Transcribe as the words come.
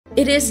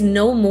It is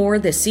no more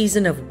the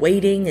season of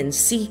waiting and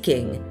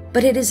seeking,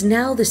 but it is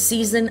now the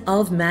season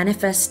of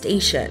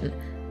manifestation.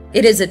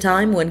 It is a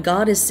time when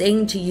God is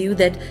saying to you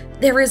that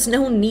there is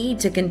no need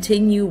to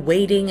continue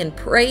waiting and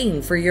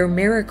praying for your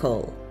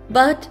miracle,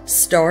 but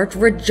start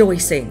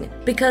rejoicing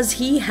because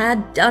He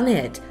had done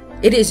it.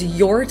 It is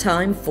your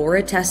time for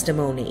a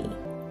testimony.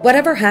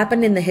 Whatever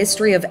happened in the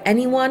history of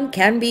anyone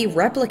can be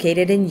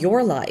replicated in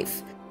your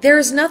life. There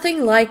is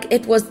nothing like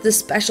it was the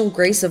special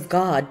grace of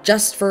God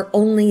just for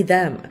only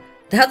them.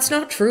 That's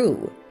not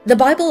true. The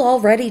Bible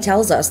already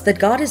tells us that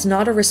God is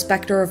not a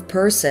respecter of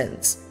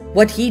persons.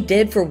 What He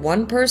did for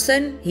one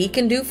person, He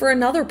can do for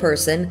another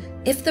person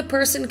if the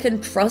person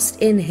can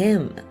trust in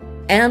Him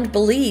and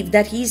believe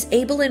that He's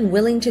able and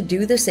willing to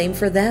do the same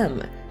for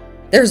them.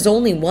 There's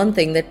only one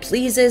thing that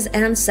pleases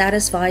and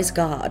satisfies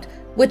God,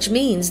 which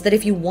means that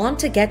if you want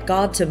to get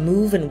God to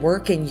move and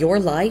work in your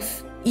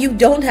life, you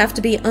don't have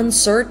to be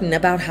uncertain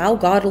about how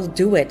God will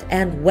do it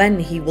and when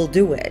He will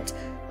do it.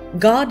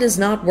 God does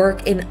not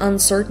work in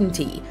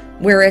uncertainty,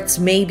 where it's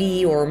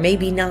maybe or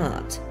maybe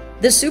not.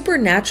 The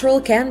supernatural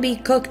can be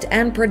cooked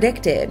and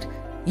predicted.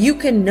 You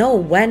can know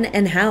when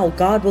and how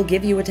God will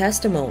give you a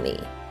testimony.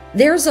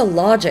 There's a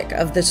logic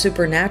of the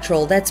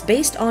supernatural that's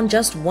based on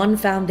just one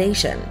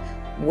foundation,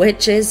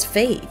 which is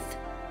faith.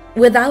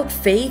 Without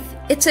faith,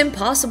 it's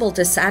impossible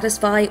to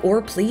satisfy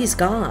or please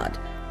God.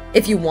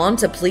 If you want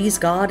to please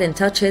God and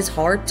touch His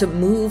heart to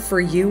move for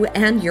you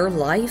and your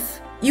life,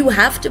 you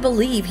have to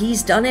believe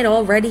He's done it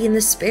already in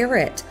the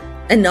Spirit,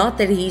 and not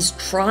that He's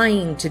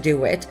trying to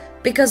do it,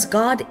 because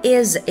God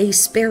is a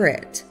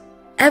spirit.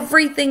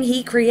 Everything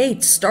He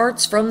creates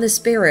starts from the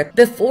Spirit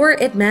before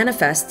it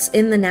manifests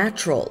in the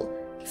natural.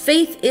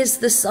 Faith is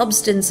the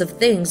substance of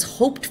things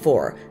hoped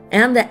for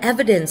and the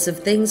evidence of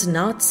things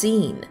not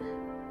seen.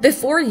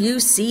 Before you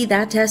see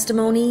that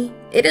testimony,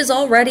 it has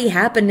already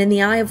happened in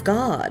the eye of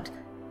God.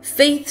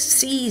 Faith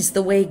sees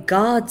the way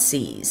God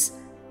sees.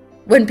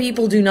 When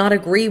people do not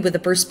agree with the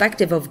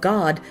perspective of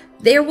God,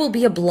 there will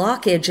be a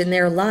blockage in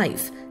their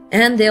life,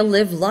 and they'll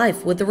live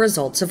life with the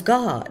results of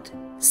God.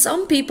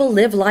 Some people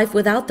live life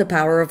without the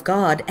power of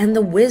God and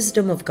the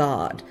wisdom of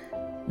God.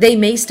 They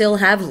may still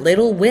have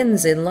little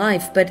wins in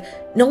life,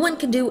 but no one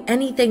can do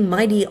anything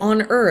mighty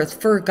on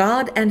earth for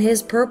God and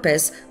His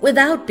purpose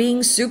without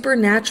being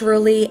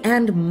supernaturally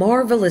and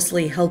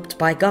marvelously helped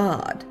by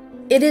God.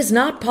 It is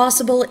not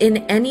possible in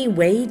any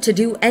way to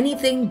do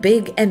anything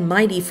big and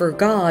mighty for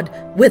God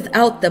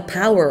without the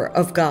power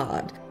of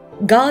God.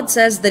 God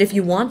says that if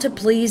you want to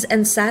please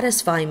and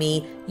satisfy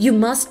me, you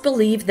must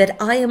believe that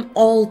I am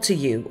all to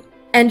you.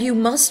 And you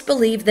must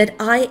believe that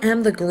I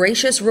am the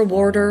gracious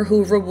rewarder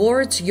who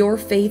rewards your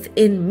faith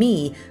in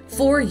me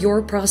for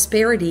your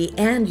prosperity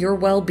and your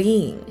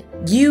well-being.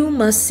 You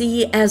must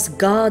see as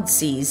God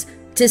sees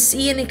to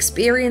see and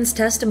experience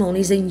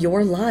testimonies in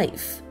your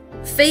life.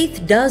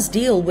 Faith does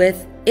deal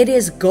with, it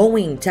is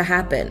going to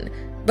happen,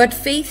 but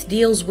faith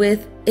deals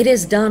with, it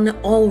is done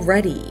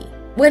already.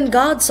 When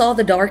God saw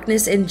the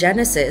darkness in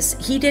Genesis,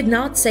 He did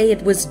not say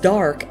it was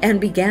dark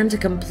and began to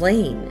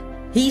complain.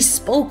 He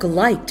spoke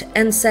light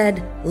and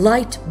said,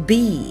 "Light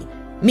be,"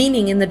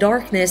 meaning in the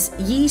darkness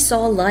ye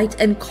saw light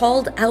and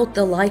called out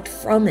the light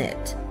from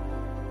it.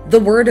 The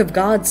Word of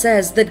God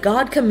says that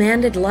God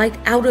commanded light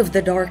out of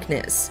the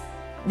darkness.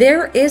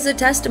 There is a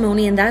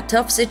testimony in that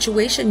tough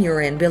situation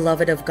you're in,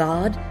 beloved of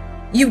God.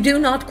 You do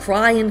not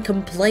cry and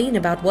complain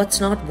about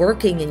what's not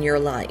working in your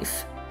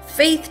life.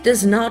 Faith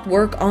does not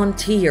work on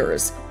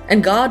tears,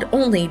 and God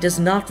only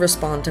does not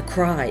respond to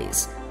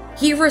cries.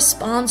 He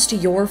responds to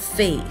your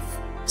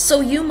faith.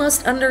 So you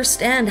must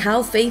understand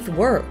how faith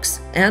works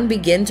and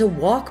begin to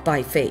walk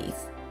by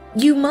faith.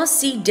 You must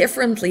see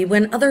differently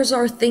when others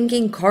are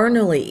thinking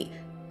carnally.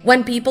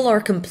 When people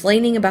are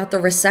complaining about the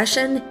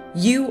recession,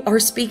 you are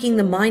speaking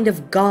the mind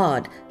of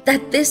God,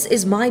 that this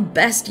is my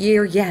best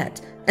year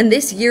yet, and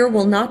this year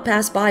will not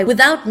pass by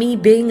without me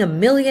being a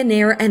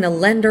millionaire and a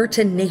lender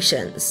to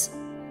nations.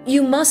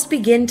 You must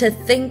begin to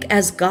think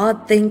as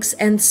God thinks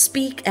and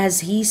speak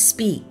as He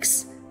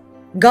speaks.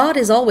 God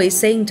is always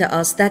saying to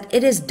us that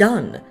it is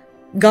done.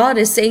 God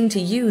is saying to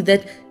you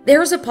that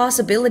there's a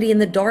possibility in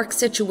the dark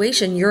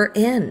situation you're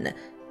in.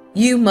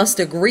 You must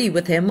agree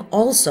with Him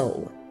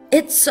also.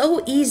 It's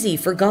so easy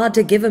for God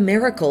to give a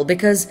miracle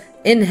because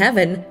in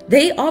heaven,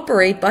 they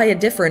operate by a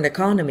different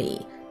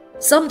economy.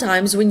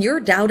 Sometimes when you're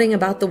doubting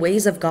about the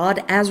ways of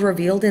God as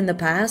revealed in the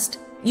past,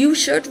 you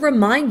should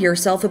remind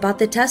yourself about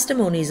the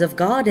testimonies of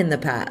God in the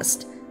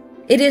past.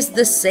 It is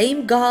the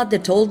same God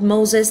that told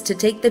Moses to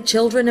take the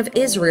children of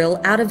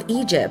Israel out of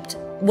Egypt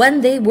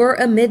when they were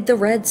amid the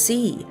Red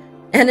Sea.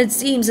 And it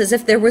seems as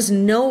if there was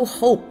no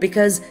hope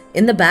because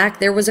in the back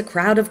there was a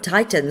crowd of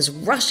Titans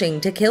rushing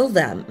to kill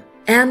them.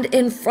 And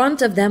in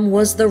front of them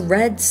was the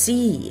Red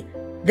Sea.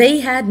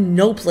 They had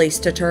no place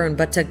to turn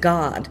but to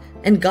God.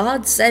 And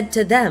God said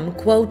to them,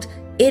 quote,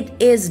 "It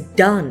is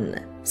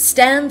done.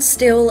 Stand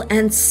still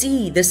and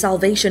see the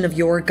salvation of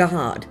your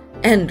God."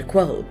 End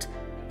quote.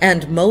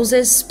 And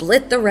Moses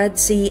split the Red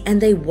Sea and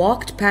they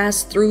walked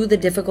past through the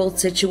difficult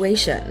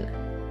situation.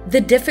 The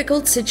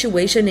difficult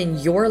situation in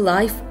your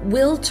life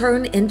will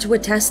turn into a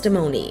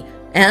testimony,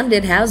 and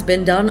it has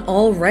been done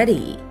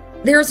already.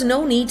 There's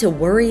no need to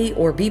worry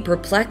or be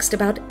perplexed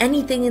about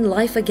anything in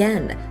life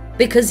again,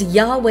 because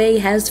Yahweh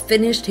has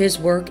finished His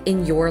work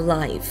in your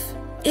life.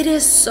 It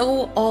is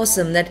so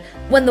awesome that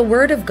when the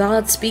Word of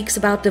God speaks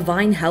about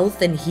divine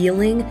health and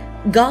healing,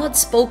 God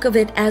spoke of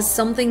it as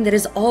something that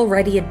is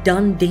already a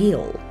done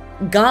deal.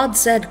 God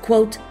said,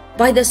 quote,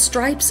 "By the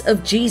stripes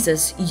of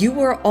Jesus, you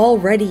are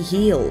already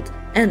healed,"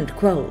 end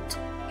quote.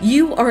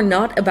 You are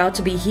not about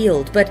to be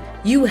healed, but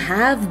you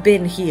have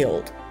been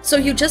healed. So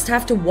you just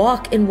have to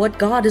walk in what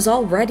God has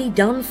already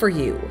done for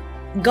you.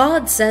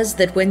 God says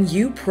that when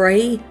you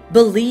pray,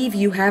 believe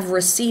you have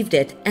received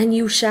it, and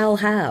you shall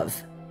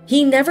have.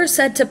 He never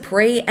said to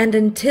pray and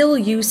until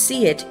you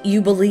see it,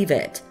 you believe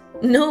it.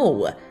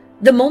 No.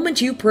 The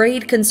moment you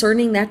prayed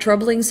concerning that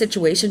troubling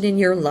situation in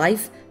your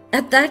life,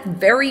 at that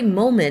very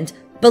moment,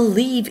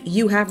 believe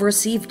you have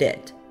received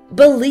it.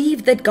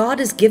 Believe that God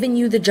has given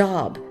you the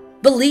job.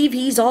 Believe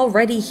He's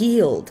already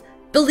healed.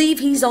 Believe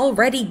He's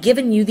already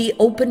given you the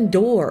open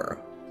door.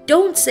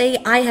 Don't say,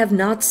 "I have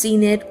not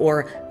seen it,"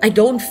 or "I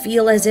don't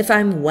feel as if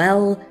I'm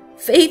well."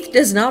 Faith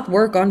does not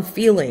work on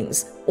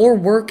feelings or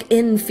work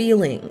in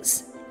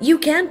feelings. You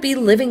can't be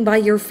living by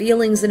your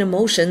feelings and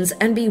emotions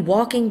and be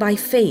walking by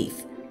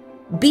faith.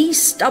 Be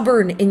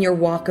stubborn in your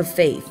walk of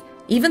faith,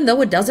 even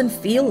though it doesn't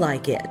feel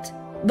like it.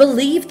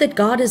 Believe that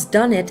God has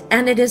done it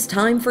and it is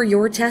time for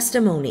your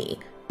testimony.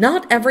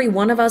 Not every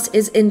one of us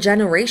is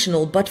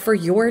inspirational, but for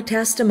your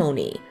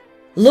testimony.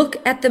 Look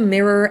at the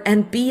mirror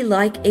and be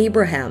like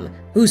Abraham,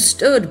 who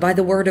stood by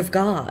the word of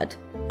God.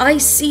 I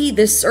see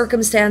this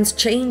circumstance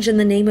change in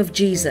the name of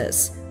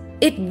Jesus.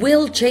 It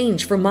will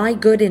change for my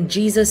good in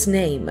Jesus'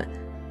 name.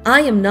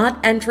 I am not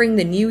entering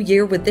the new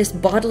year with this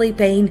bodily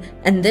pain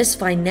and this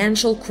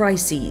financial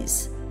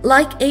crisis.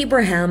 Like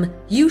Abraham,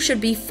 you should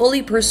be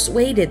fully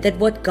persuaded that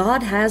what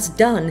God has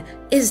done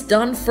is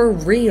done for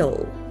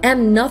real,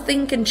 and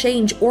nothing can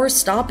change or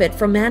stop it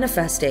from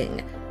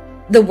manifesting.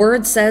 The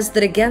word says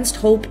that against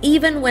hope,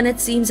 even when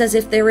it seems as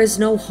if there is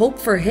no hope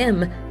for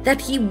him,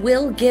 that he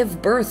will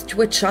give birth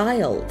to a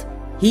child.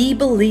 He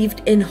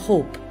believed in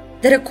hope,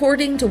 that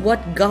according to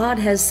what God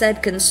has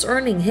said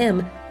concerning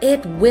him,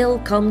 it will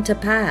come to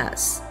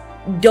pass.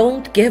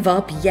 Don't give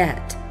up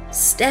yet.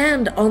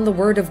 Stand on the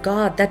word of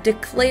God that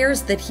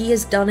declares that He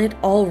has done it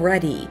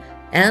already,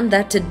 and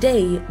that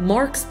today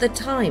marks the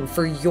time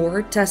for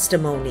your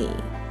testimony.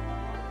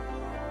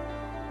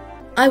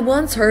 I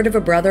once heard of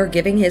a brother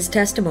giving his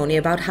testimony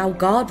about how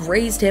God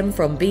raised him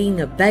from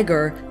being a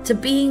beggar to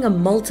being a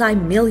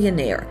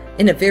multi-millionaire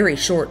in a very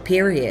short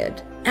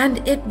period.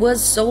 And it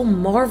was so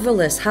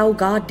marvelous how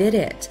God did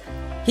it.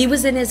 He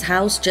was in his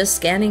house just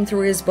scanning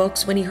through his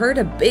books when he heard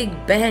a big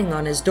bang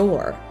on his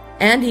door.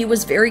 And he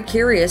was very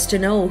curious to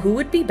know who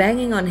would be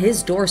banging on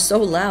his door so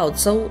loud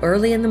so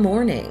early in the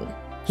morning.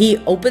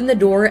 He opened the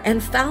door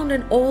and found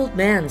an old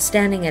man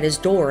standing at his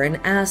door and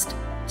asked,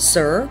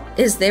 "Sir,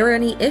 is there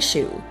any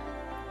issue?"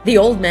 The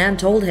old man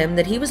told him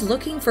that he was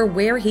looking for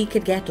where he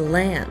could get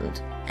land,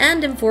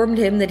 and informed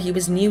him that he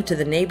was new to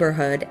the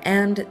neighborhood,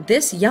 and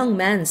this young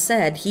man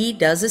said he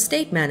does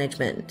estate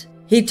management.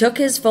 He took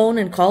his phone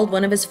and called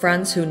one of his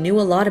friends who knew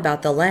a lot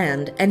about the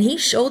land, and he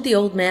showed the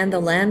old man the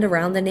land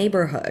around the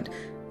neighborhood.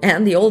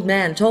 And the old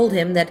man told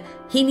him that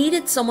he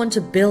needed someone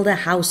to build a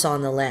house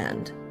on the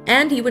land,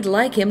 and he would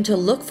like him to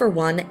look for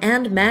one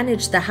and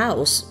manage the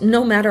house,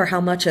 no matter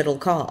how much it'll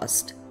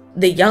cost.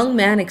 The young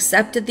man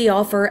accepted the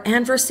offer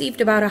and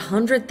received about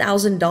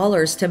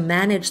 $100,000 to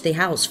manage the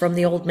house from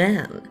the old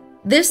man.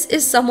 This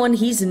is someone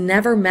he's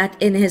never met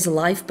in his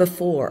life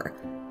before.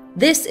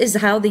 This is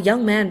how the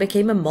young man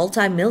became a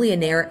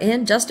multi-millionaire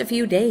in just a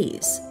few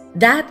days.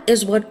 That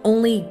is what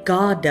only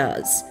God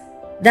does.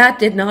 That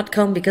did not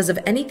come because of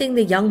anything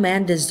the young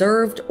man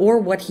deserved or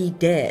what he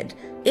did.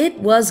 It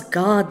was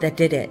God that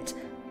did it.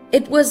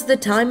 It was the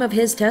time of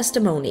his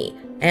testimony,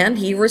 and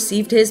he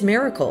received his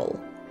miracle.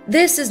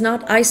 This is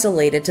not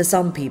isolated to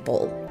some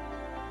people.